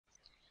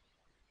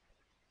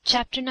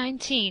Chapter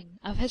 19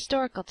 of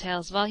Historical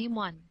Tales, Volume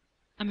 1,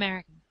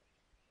 American.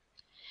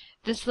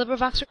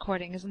 Historical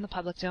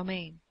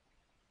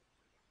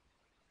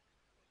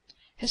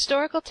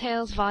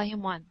Tales,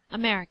 Volume 1,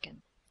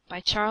 American,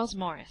 by Charles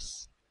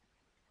Morris.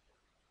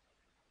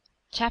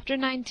 Chapter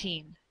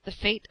 19 The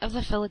Fate of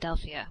the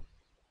Philadelphia.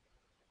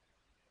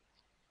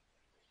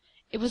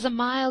 It was a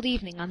mild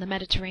evening on the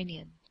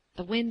Mediterranean,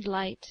 the wind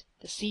light,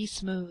 the sea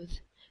smooth,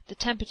 the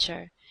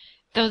temperature,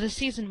 though the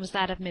season was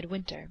that of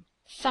midwinter,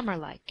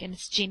 summer-like in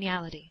its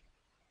geniality.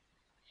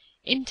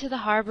 Into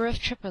the harbor of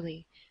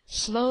Tripoli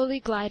slowly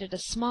glided a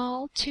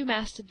small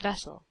two-masted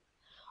vessel,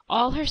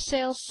 all her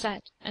sails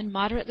set and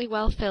moderately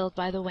well filled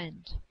by the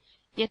wind,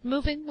 yet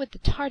moving with the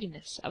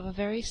tardiness of a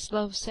very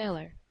slow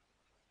sailor.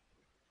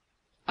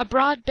 A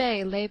broad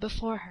bay lay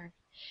before her,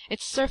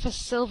 its surface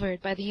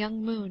silvered by the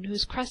young moon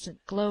whose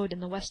crescent glowed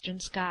in the western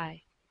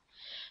sky.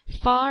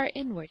 Far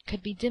inward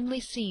could be dimly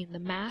seen the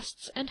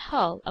masts and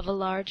hull of a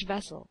large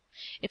vessel,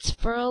 its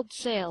furled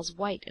sails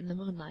white in the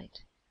moonlight.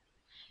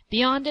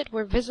 Beyond it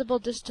were visible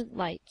distant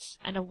lights,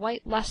 and a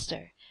white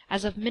lustre,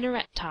 as of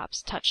minaret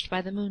tops touched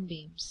by the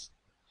moonbeams.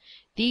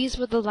 These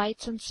were the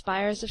lights and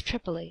spires of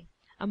Tripoli,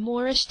 a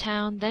Moorish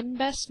town then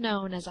best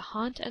known as a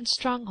haunt and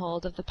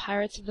stronghold of the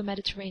pirates of the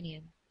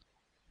Mediterranean.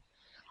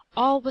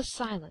 All was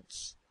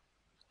silence,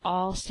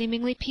 all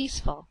seemingly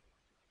peaceful.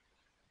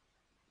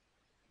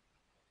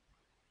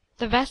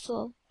 The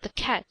vessel, the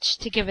ketch,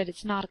 to give it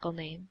its nautical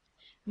name,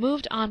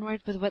 moved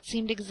onward with what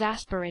seemed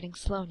exasperating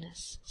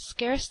slowness,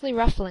 scarcely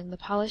ruffling the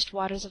polished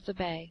waters of the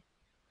bay.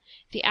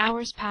 The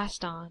hours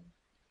passed on,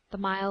 the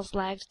miles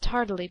lagged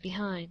tardily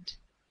behind.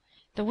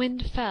 The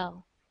wind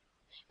fell,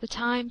 the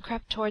time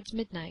crept towards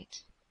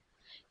midnight.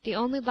 The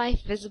only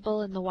life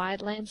visible in the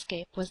wide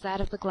landscape was that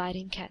of the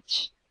gliding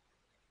ketch.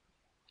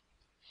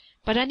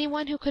 But any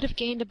one who could have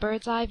gained a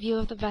bird's-eye view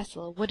of the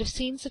vessel would have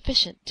seen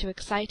sufficient to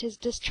excite his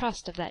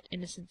distrust of that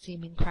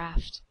innocent-seeming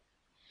craft.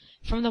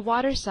 From the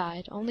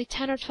water-side only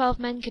 10 or 12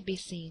 men could be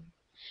seen,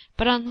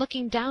 but on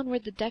looking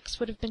downward the decks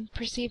would have been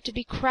perceived to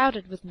be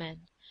crowded with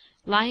men,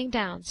 lying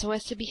down so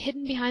as to be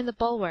hidden behind the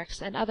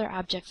bulwarks and other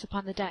objects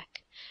upon the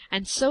deck,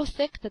 and so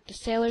thick that the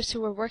sailors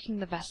who were working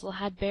the vessel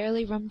had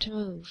barely room to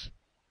move.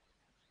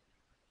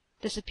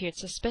 This appeared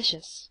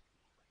suspicious.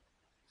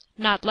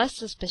 Not less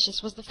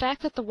suspicious was the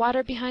fact that the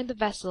water behind the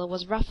vessel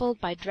was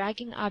ruffled by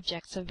dragging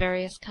objects of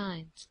various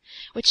kinds,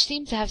 which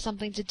seemed to have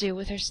something to do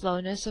with her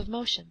slowness of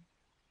motion.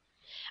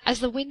 As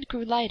the wind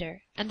grew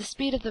lighter, and the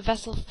speed of the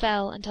vessel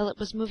fell until it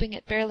was moving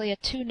at barely a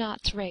 2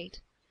 knots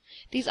rate,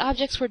 these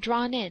objects were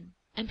drawn in,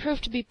 and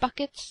proved to be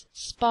buckets,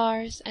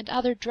 spars, and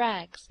other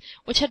drags,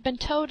 which had been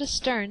towed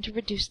astern to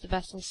reduce the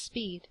vessel's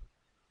speed.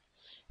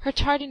 Her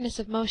tardiness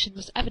of motion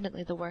was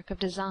evidently the work of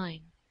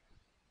design.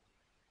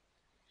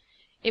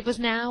 It was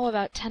now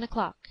about 10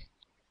 o'clock.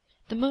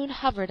 The moon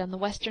hovered on the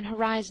western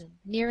horizon,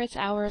 near its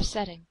hour of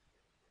setting.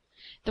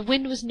 The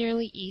wind was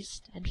nearly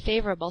east, and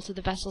favorable to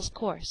the vessel's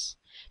course,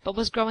 but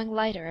was growing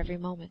lighter every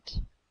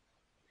moment.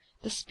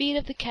 The speed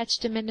of the ketch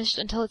diminished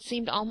until it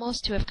seemed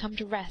almost to have come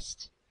to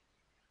rest.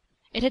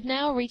 It had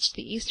now reached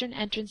the eastern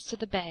entrance to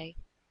the bay,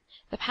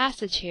 the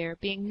passage here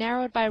being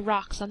narrowed by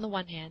rocks on the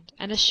one hand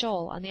and a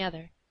shoal on the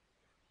other.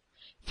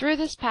 Through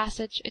this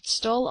passage it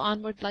stole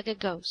onward like a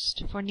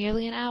ghost for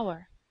nearly an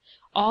hour,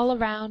 all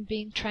around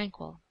being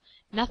tranquil,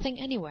 nothing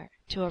anywhere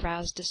to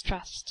arouse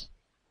distrust.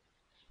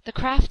 The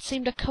craft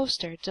seemed a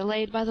coaster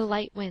delayed by the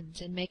light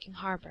winds in making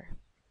harbor.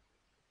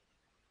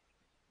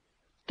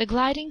 The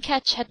gliding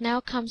ketch had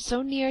now come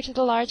so near to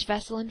the large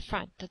vessel in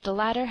front that the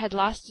latter had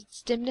lost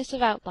its dimness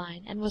of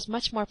outline and was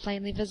much more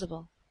plainly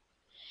visible.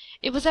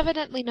 It was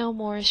evidently no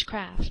Moorish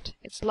craft,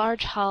 its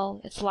large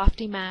hull, its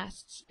lofty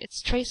masts,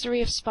 its tracery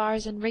of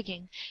spars and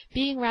rigging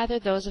being rather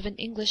those of an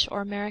English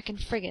or American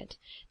frigate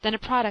than a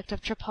product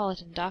of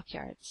Tripolitan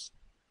dockyards.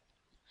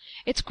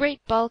 Its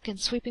great bulk and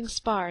sweeping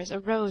spars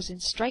arose in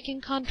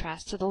striking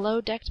contrast to the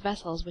low-decked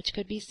vessels which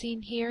could be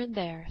seen here and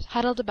there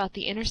huddled about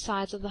the inner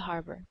sides of the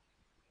harbor.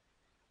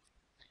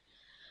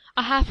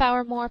 A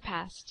half-hour more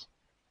passed.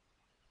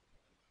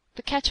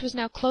 The ketch was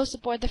now close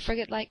aboard the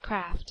frigate-like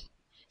craft,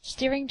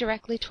 steering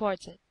directly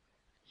towards it.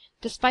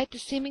 Despite the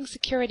seeming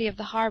security of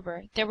the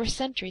harbor, there were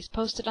sentries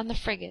posted on the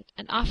frigate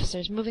and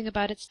officers moving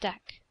about its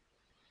deck.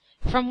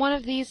 From one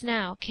of these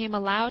now came a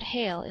loud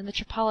hail in the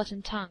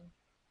Tripolitan tongue.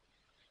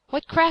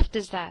 "What craft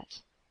is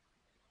that?"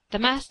 "The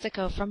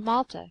Mastico from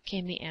Malta,"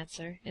 came the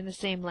answer, in the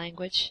same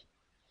language.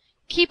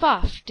 "Keep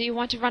off! Do you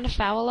want to run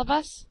afoul of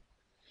us?"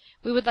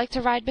 "We would like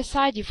to ride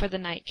beside you for the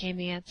night," came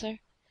the answer.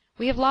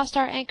 "We have lost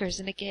our anchors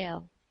in a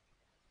gale."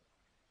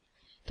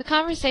 The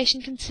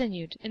conversation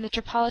continued in the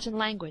Tripolitan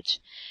language,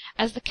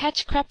 as the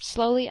ketch crept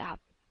slowly up,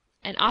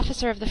 an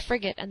officer of the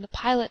frigate and the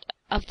pilot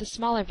of the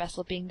smaller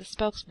vessel being the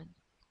spokesman.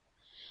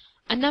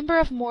 A number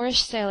of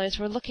Moorish sailors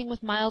were looking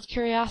with mild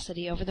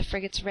curiosity over the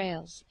frigate's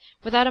rails,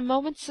 without a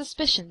moment's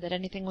suspicion that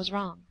anything was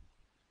wrong.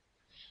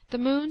 The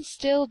moon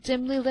still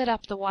dimly lit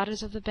up the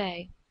waters of the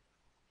bay,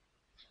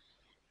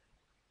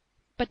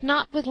 but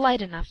not with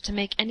light enough to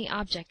make any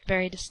object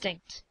very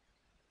distinct.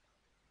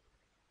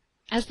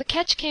 As the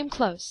ketch came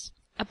close,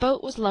 a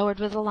boat was lowered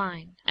with a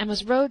line, and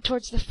was rowed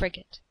towards the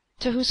frigate,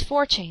 to whose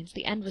forechains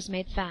the end was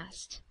made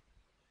fast.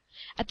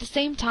 At the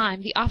same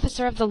time the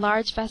officer of the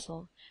large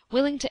vessel,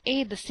 willing to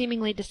aid the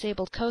seemingly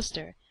disabled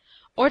coaster,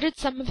 ordered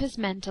some of his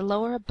men to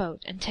lower a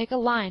boat and take a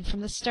line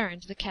from the stern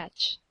to the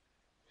ketch.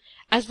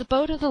 As the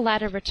boat of the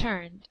latter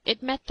returned,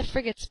 it met the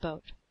frigate's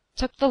boat,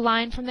 took the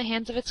line from the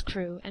hands of its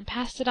crew, and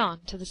passed it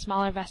on to the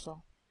smaller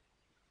vessel.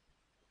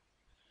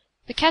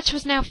 The ketch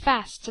was now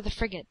fast to the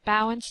frigate,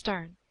 bow and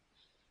stern.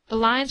 The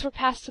lines were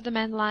passed to the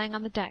men lying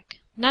on the deck,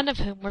 none of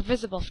whom were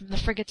visible from the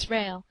frigate's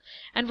rail,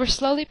 and were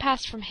slowly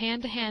passed from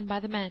hand to hand by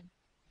the men,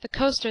 the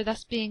coaster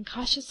thus being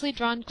cautiously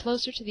drawn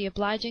closer to the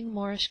obliging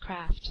Moorish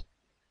craft.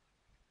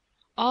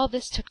 All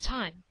this took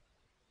time.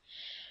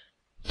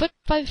 Foot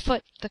by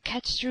foot the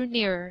ketch drew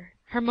nearer,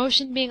 her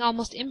motion being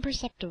almost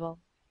imperceptible.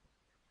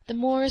 The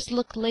Moors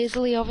looked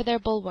lazily over their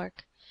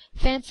bulwark,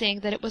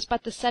 fancying that it was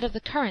but the set of the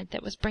current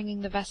that was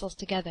bringing the vessels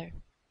together.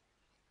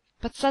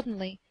 But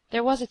suddenly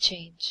there was a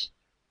change.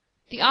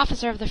 The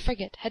officer of the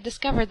frigate had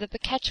discovered that the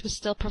ketch was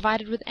still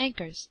provided with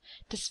anchors,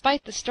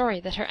 despite the story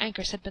that her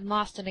anchors had been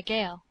lost in a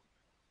gale.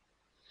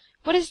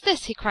 "What is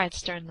this?" he cried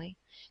sternly.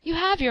 "You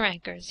have your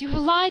anchors! You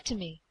have lied to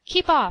me!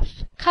 Keep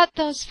off! Cut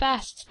those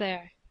fasts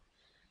there!"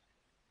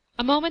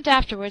 A moment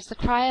afterwards the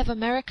cry of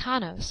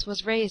Americanos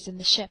was raised in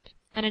the ship,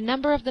 and a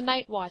number of the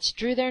night watch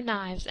drew their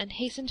knives and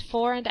hastened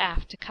fore and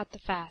aft to cut the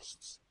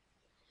fasts.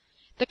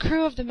 The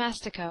crew of the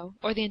Mastico,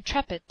 or the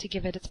Intrepid, to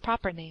give it its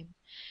proper name,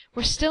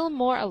 were still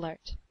more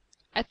alert.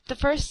 At the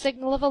first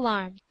signal of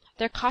alarm,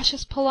 their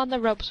cautious pull on the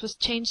ropes was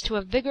changed to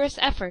a vigorous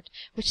effort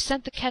which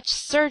sent the ketch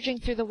surging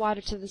through the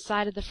water to the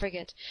side of the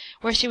frigate,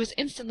 where she was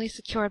instantly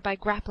secured by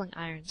grappling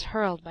irons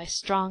hurled by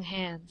strong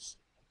hands.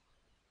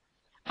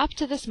 Up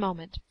to this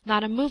moment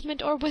not a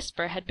movement or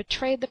whisper had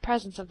betrayed the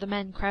presence of the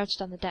men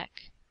crouched on the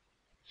deck.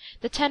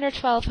 The 10 or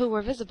 12 who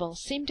were visible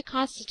seemed to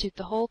constitute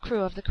the whole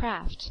crew of the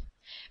craft.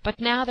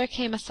 But now there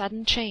came a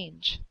sudden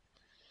change.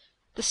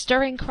 The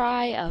stirring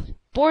cry of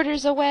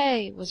 "Boarders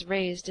away!" was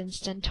raised in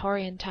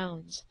stentorian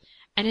tones,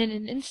 and in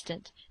an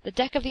instant the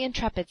deck of the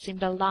Intrepid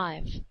seemed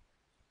alive.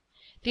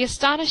 The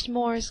astonished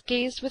Moors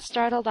gazed with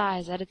startled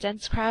eyes at a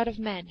dense crowd of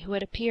men who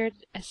had appeared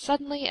as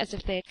suddenly as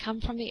if they had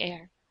come from the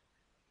air.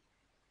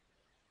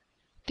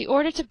 The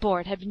order to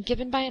board had been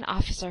given by an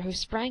officer who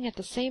sprang at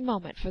the same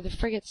moment for the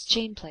frigate's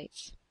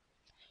chain-plates.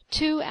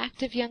 2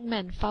 active young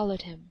men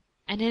followed him,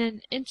 and in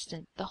an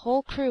instant the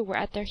whole crew were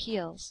at their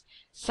heels,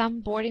 some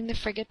boarding the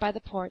frigate by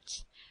the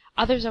ports,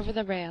 others over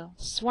the rail,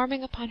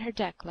 swarming upon her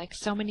deck like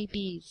so many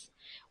bees,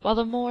 while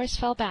the Moors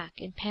fell back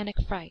in panic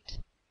fright.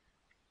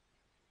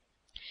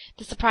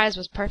 The surprise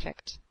was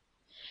perfect.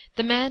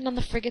 The men on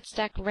the frigate's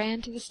deck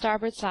ran to the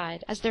starboard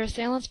side as their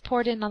assailants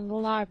poured in on the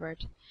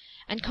larboard,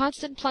 and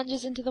constant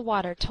plunges into the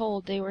water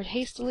told they were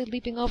hastily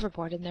leaping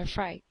overboard in their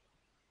fright.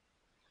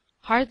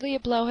 Hardly a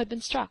blow had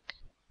been struck.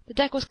 The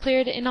deck was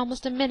cleared in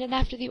almost a minute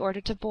after the order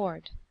to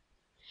board.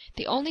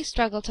 The only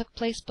struggle took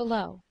place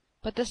below,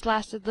 but this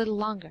lasted little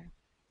longer.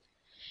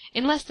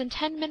 In less than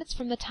 10 minutes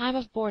from the time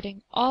of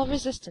boarding all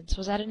resistance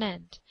was at an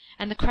end,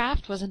 and the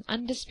craft was an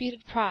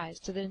undisputed prize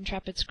to the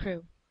Intrepid's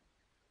crew.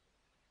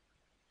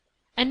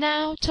 And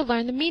now to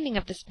learn the meaning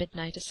of this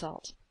midnight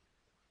assault.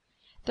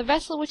 The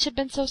vessel which had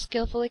been so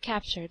skilfully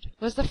captured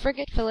was the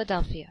frigate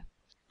Philadelphia,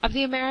 of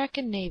the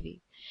American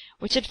navy,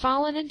 which had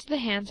fallen into the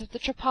hands of the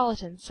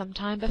Tripolitans some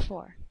time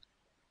before.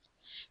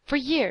 For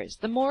years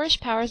the Moorish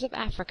powers of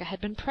Africa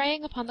had been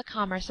preying upon the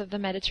commerce of the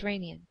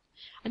Mediterranean,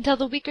 until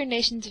the weaker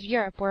nations of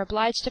Europe were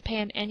obliged to pay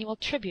an annual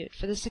tribute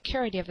for the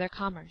security of their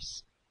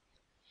commerce.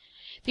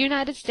 The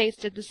United States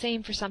did the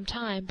same for some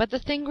time, but the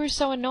thing grew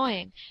so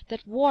annoying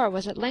that war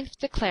was at length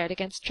declared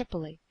against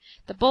Tripoli,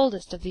 the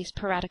boldest of these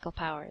piratical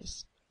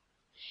powers.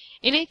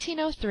 In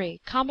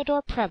 1803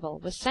 Commodore Preble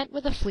was sent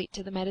with a fleet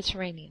to the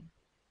Mediterranean.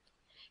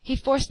 He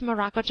forced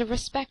Morocco to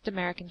respect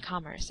American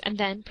commerce, and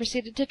then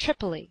proceeded to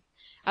Tripoli,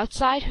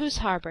 outside whose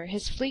harbor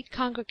his fleet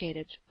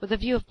congregated with a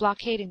view of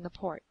blockading the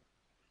port.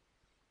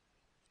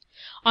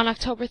 On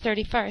October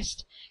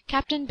 31st,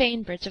 Captain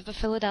Bainbridge of the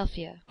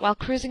Philadelphia, while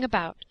cruising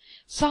about,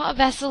 saw a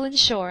vessel in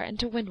shore and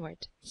to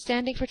windward,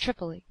 standing for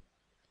Tripoli.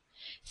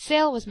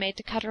 Sail was made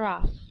to cut her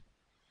off.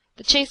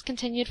 The chase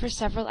continued for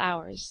several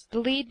hours, the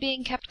lead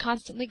being kept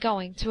constantly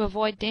going to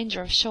avoid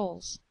danger of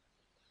shoals.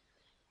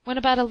 When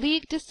about a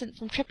league distant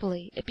from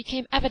Tripoli, it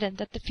became evident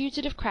that the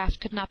fugitive craft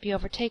could not be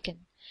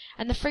overtaken,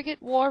 and the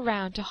frigate wore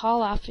round to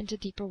haul off into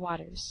deeper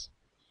waters.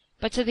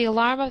 But to the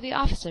alarm of the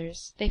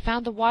officers, they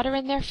found the water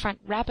in their front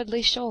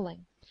rapidly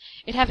shoaling,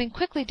 it having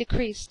quickly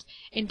decreased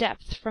in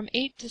depth from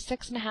 8 to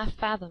 6½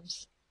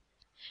 fathoms.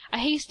 A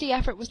hasty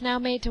effort was now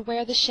made to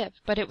wear the ship,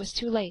 but it was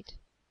too late.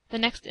 The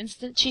next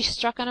instant she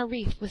struck on a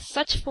reef with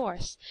such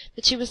force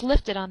that she was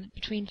lifted on it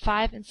between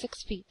 5 and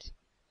 6 feet.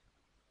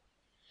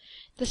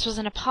 This was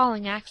an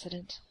appalling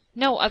accident.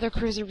 No other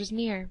cruiser was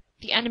near.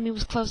 The enemy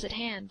was close at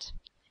hand.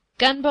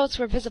 Gunboats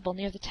were visible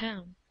near the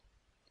town.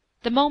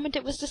 The moment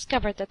it was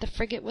discovered that the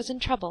frigate was in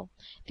trouble,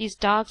 these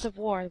dogs of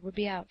war would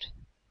be out.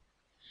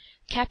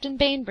 Captain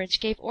Bainbridge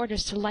gave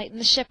orders to lighten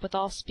the ship with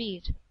all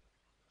speed.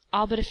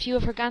 All but a few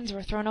of her guns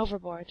were thrown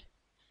overboard.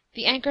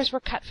 The anchors were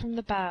cut from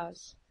the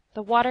bows.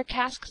 The water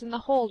casks in the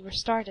hold were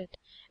started,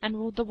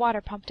 and the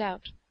water pumped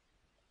out.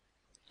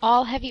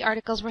 All heavy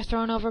articles were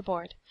thrown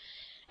overboard,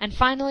 and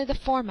finally the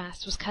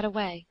foremast was cut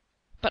away,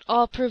 but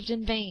all proved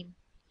in vain.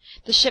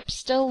 The ship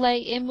still lay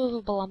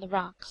immovable on the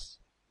rocks.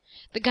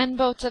 The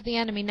gunboats of the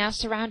enemy now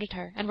surrounded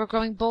her, and were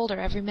growing bolder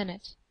every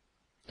minute.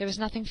 There was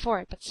nothing for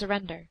it but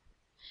surrender.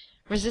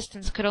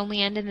 Resistance could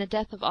only end in the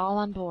death of all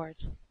on board.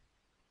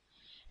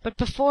 But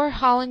before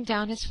hauling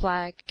down his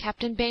flag,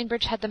 Captain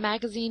Bainbridge had the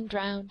magazine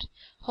drowned,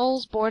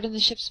 holes bored in the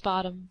ship's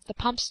bottom, the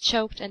pumps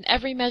choked, and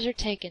every measure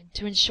taken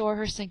to ensure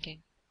her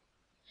sinking.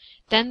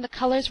 Then the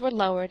colors were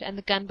lowered, and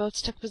the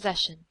gunboats took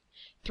possession,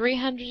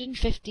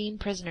 315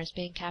 prisoners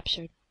being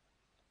captured.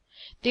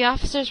 The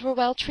officers were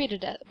well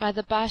treated by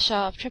the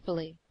Bashaw of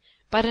Tripoli,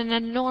 but an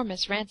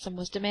enormous ransom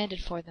was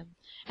demanded for them,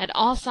 and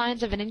all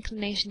signs of an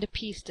inclination to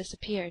peace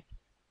disappeared.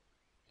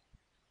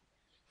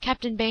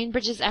 Captain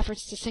Bainbridge's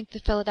efforts to sink the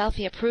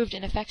Philadelphia proved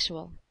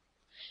ineffectual.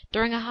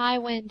 During a high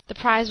wind the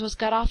prize was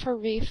got off her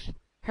reef,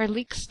 her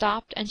leaks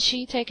stopped, and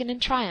she taken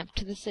in triumph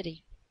to the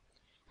city.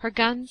 Her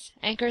guns,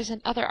 anchors,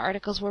 and other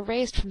articles were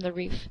raised from the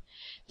reef.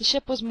 The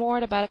ship was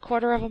moored about a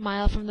quarter of a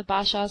mile from the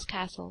Bashaw's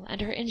castle,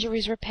 and her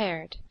injuries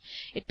repaired,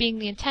 it being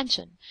the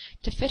intention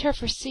to fit her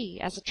for sea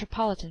as a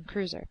Tripolitan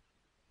cruiser.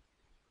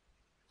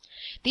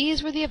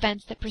 These were the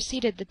events that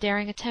preceded the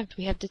daring attempt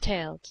we have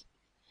detailed.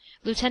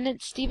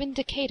 Lieutenant Stephen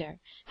Decatur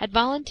had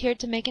volunteered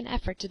to make an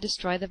effort to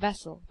destroy the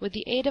vessel, with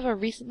the aid of a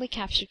recently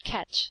captured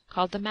ketch,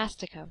 called the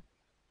Mastico.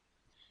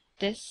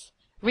 This,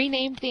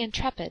 renamed the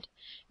Intrepid,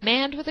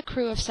 manned with a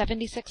crew of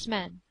 76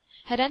 men,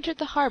 had entered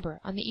the harbor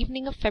on the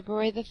evening of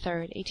February 3,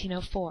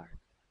 1804.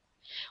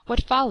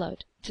 What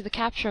followed to the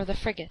capture of the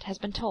frigate has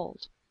been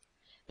told.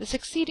 The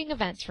succeeding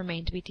events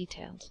remain to be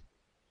detailed.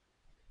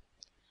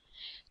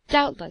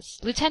 Doubtless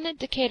Lieutenant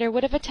Decatur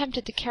would have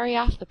attempted to carry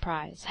off the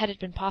prize, had it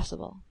been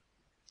possible.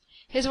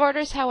 His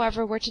orders,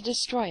 however, were to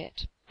destroy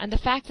it, and the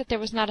fact that there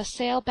was not a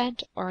sail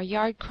bent or a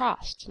yard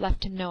crossed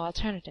left him no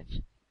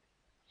alternative.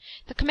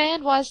 The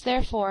command was,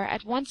 therefore,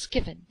 at once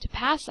given to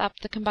pass up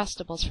the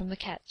combustibles from the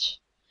ketch.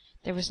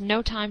 There was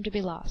no time to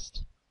be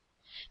lost.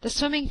 The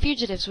swimming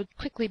fugitives would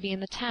quickly be in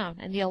the town,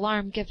 and the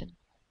alarm given.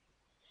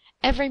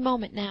 Every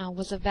moment now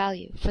was of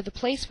value, for the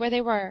place where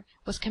they were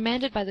was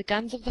commanded by the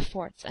guns of the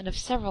forts and of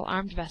several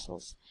armed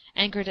vessels,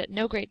 anchored at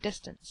no great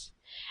distance,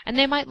 and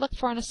they might look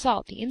for an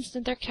assault the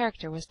instant their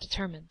character was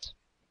determined.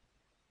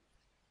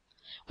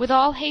 With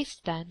all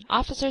haste, then,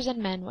 officers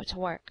and men went to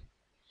work.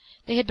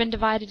 They had been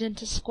divided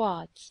into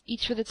squads,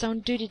 each with its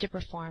own duty to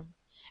perform,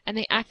 and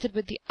they acted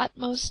with the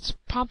utmost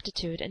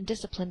promptitude and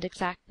disciplined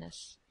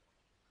exactness.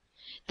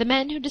 The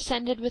men who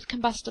descended with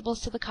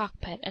combustibles to the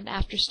cockpit and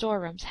after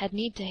storerooms had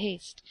need to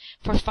haste,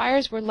 for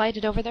fires were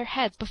lighted over their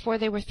heads before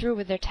they were through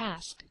with their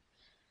task.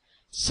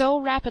 So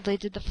rapidly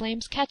did the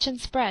flames catch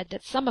and spread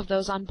that some of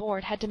those on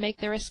board had to make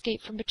their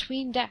escape from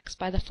between decks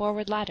by the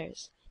forward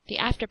ladders, the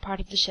after part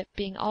of the ship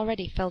being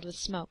already filled with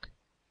smoke.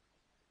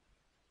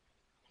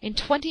 In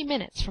 20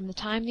 minutes from the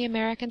time the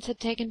Americans had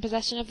taken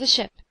possession of the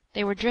ship,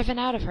 they were driven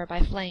out of her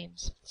by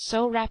flames,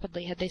 so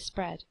rapidly had they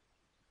spread.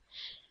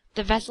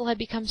 The vessel had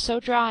become so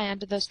dry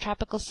under those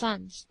tropical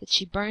suns that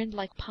she burned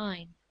like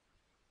pine.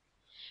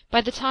 By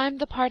the time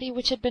the party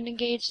which had been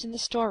engaged in the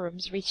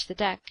storerooms reached the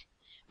deck,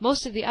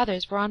 most of the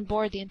others were on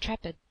board the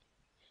Intrepid.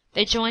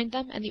 They joined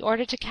them, and the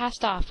order to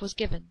cast off was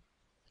given.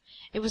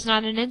 It was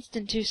not an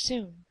instant too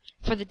soon,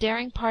 for the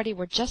daring party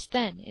were just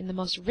then in the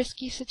most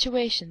risky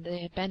situation they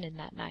had been in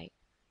that night.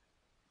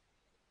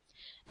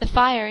 The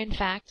fire, in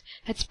fact,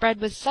 had spread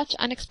with such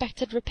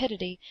unexpected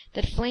rapidity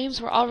that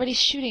flames were already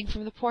shooting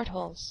from the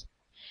portholes.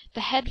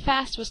 The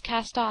head-fast was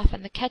cast off,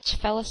 and the ketch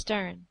fell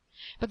astern,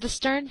 but the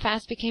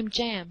stern-fast became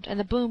jammed, and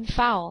the boom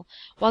foul,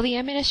 while the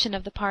ammunition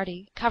of the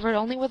party, covered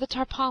only with a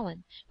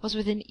tarpaulin, was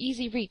within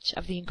easy reach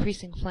of the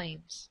increasing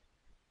flames.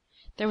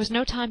 There was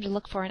no time to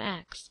look for an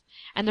axe,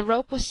 and the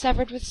rope was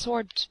severed with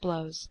sword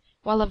blows,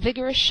 while a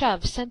vigorous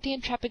shove sent the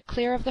Intrepid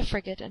clear of the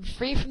frigate and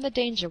free from the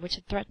danger which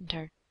had threatened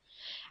her.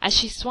 As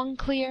she swung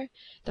clear,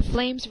 the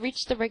flames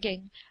reached the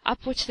rigging,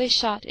 up which they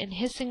shot in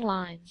hissing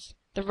lines,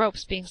 the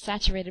ropes being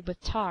saturated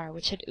with tar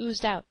which had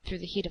oozed out through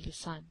the heat of the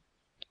sun.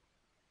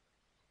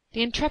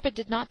 The Intrepid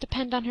did not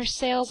depend on her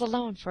sails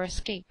alone for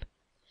escape.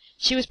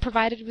 She was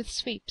provided with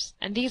sweeps,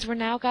 and these were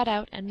now got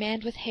out and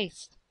manned with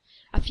haste,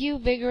 a few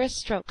vigorous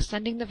strokes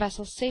sending the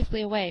vessel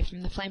safely away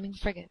from the flaming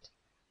frigate.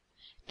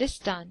 This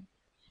done,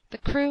 the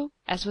crew,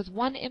 as with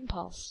one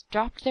impulse,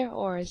 dropped their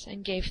oars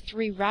and gave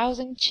 3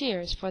 rousing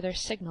cheers for their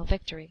signal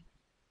victory.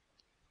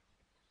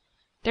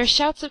 Their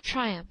shouts of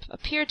triumph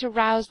appeared to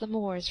rouse the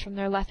Moors from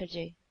their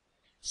lethargy.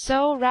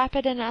 So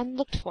rapid and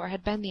unlooked for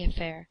had been the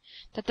affair,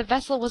 that the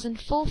vessel was in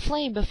full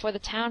flame before the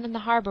town and the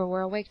harbor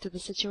were awake to the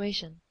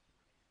situation.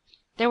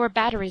 There were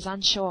batteries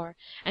on shore,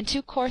 and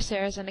 2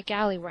 corsairs and a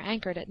galley were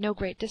anchored at no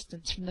great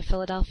distance from the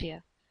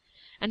Philadelphia,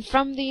 and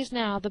from these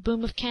now the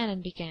boom of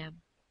cannon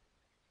began.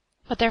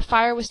 But their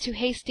fire was too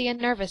hasty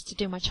and nervous to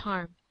do much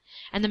harm,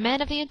 and the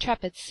men of the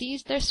Intrepid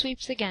seized their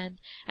sweeps again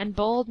and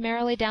bowled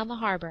merrily down the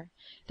harbor,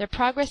 their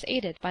progress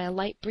aided by a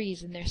light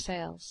breeze in their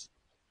sails.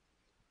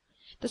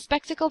 The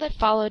spectacle that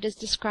followed is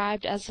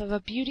described as of a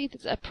beauty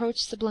that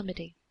approached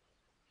sublimity.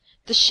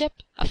 The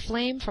ship,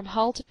 aflame from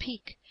hull to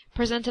peak,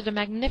 presented a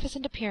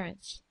magnificent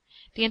appearance.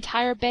 The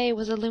entire bay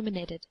was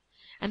illuminated,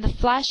 and the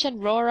flash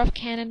and roar of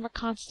cannon were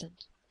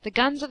constant, the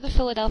guns of the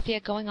Philadelphia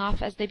going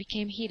off as they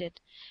became heated,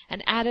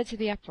 and added to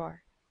the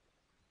uproar.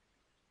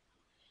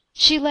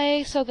 She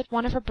lay so that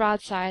one of her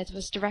broadsides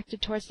was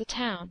directed towards the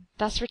town,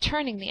 thus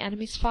returning the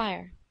enemy's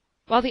fire,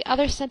 while the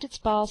other sent its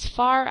balls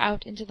far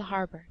out into the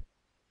harbor.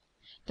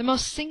 The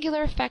most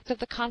singular effect of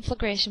the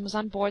conflagration was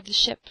on board the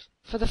ship,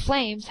 for the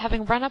flames,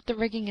 having run up the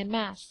rigging and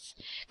masts,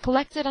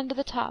 collected under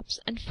the tops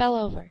and fell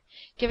over,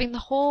 giving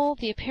the whole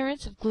the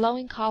appearance of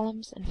glowing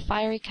columns and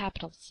fiery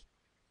capitals.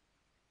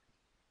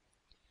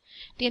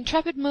 The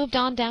Intrepid moved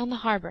on down the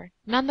harbor,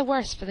 none the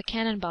worse for the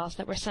cannon balls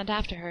that were sent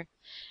after her,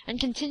 and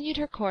continued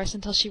her course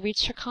until she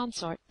reached her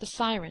consort, the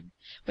Siren,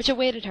 which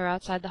awaited her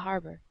outside the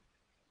harbor.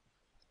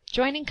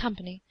 Joining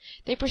company,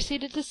 they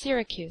proceeded to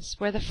Syracuse,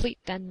 where the fleet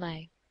then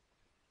lay.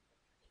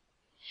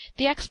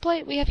 The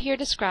exploit we have here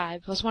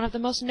described was one of the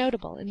most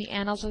notable in the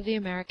annals of the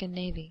American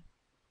navy.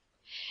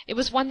 It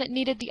was one that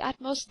needed the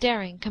utmost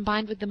daring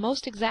combined with the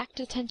most exact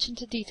attention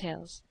to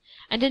details,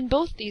 and in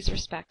both these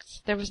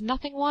respects there was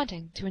nothing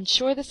wanting to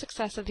ensure the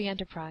success of the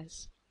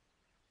enterprise.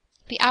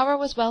 The hour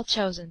was well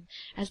chosen,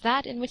 as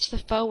that in which the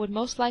foe would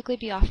most likely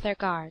be off their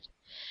guard,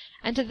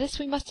 and to this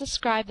we must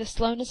ascribe the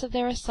slowness of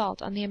their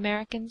assault on the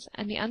Americans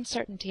and the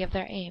uncertainty of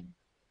their aim.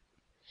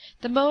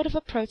 The mode of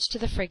approach to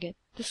the frigate,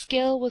 the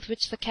skill with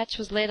which the ketch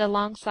was laid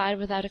alongside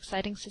without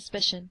exciting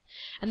suspicion,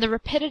 and the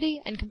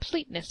rapidity and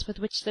completeness with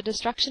which the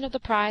destruction of the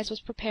prize was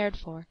prepared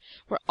for,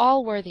 were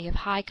all worthy of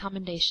high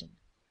commendation.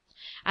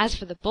 As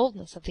for the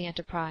boldness of the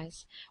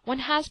enterprise, one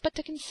has but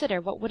to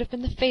consider what would have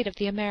been the fate of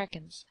the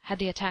Americans, had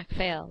the attack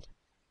failed.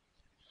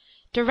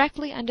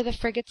 Directly under the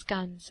frigate's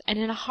guns, and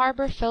in a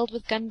harbor filled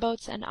with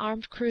gunboats and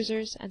armed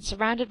cruisers, and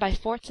surrounded by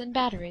forts and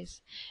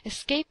batteries,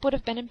 escape would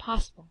have been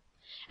impossible,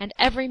 and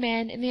every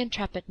man in the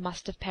Intrepid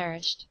must have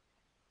perished.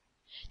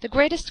 The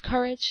greatest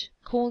courage,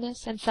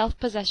 coolness, and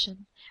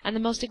self-possession, and the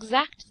most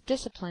exact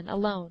discipline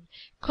alone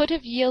could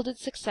have yielded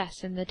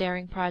success in the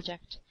daring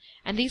project,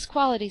 and these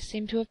qualities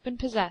seem to have been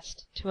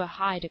possessed to a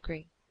high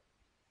degree.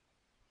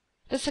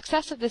 The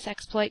success of this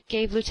exploit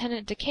gave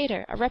Lieutenant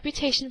Decatur a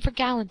reputation for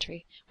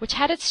gallantry which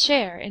had its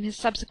share in his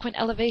subsequent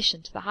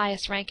elevation to the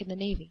highest rank in the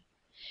navy.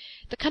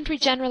 The country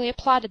generally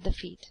applauded the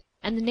feat,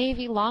 and the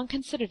navy long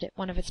considered it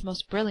one of its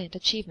most brilliant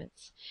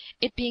achievements,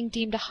 it being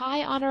deemed a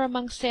high honor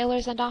among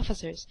sailors and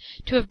officers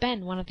to have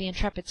been one of the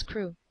Intrepid's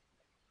crew.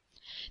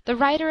 The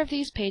writer of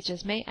these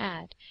pages may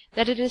add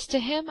that it is to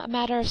him a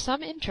matter of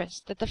some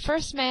interest that the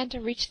first man to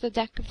reach the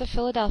deck of the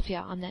Philadelphia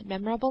on that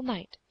memorable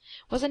night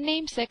was a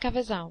namesake of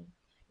his own,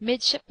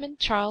 Midshipman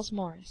Charles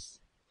Morris.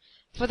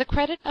 For the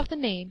credit of the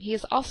name he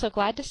is also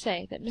glad to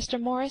say that Mr.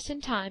 Morris in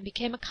time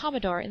became a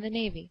commodore in the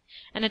navy,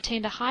 and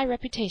attained a high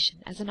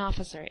reputation as an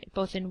officer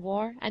both in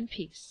war and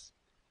peace.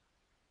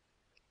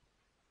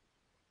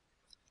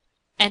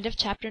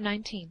 Chapter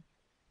 19.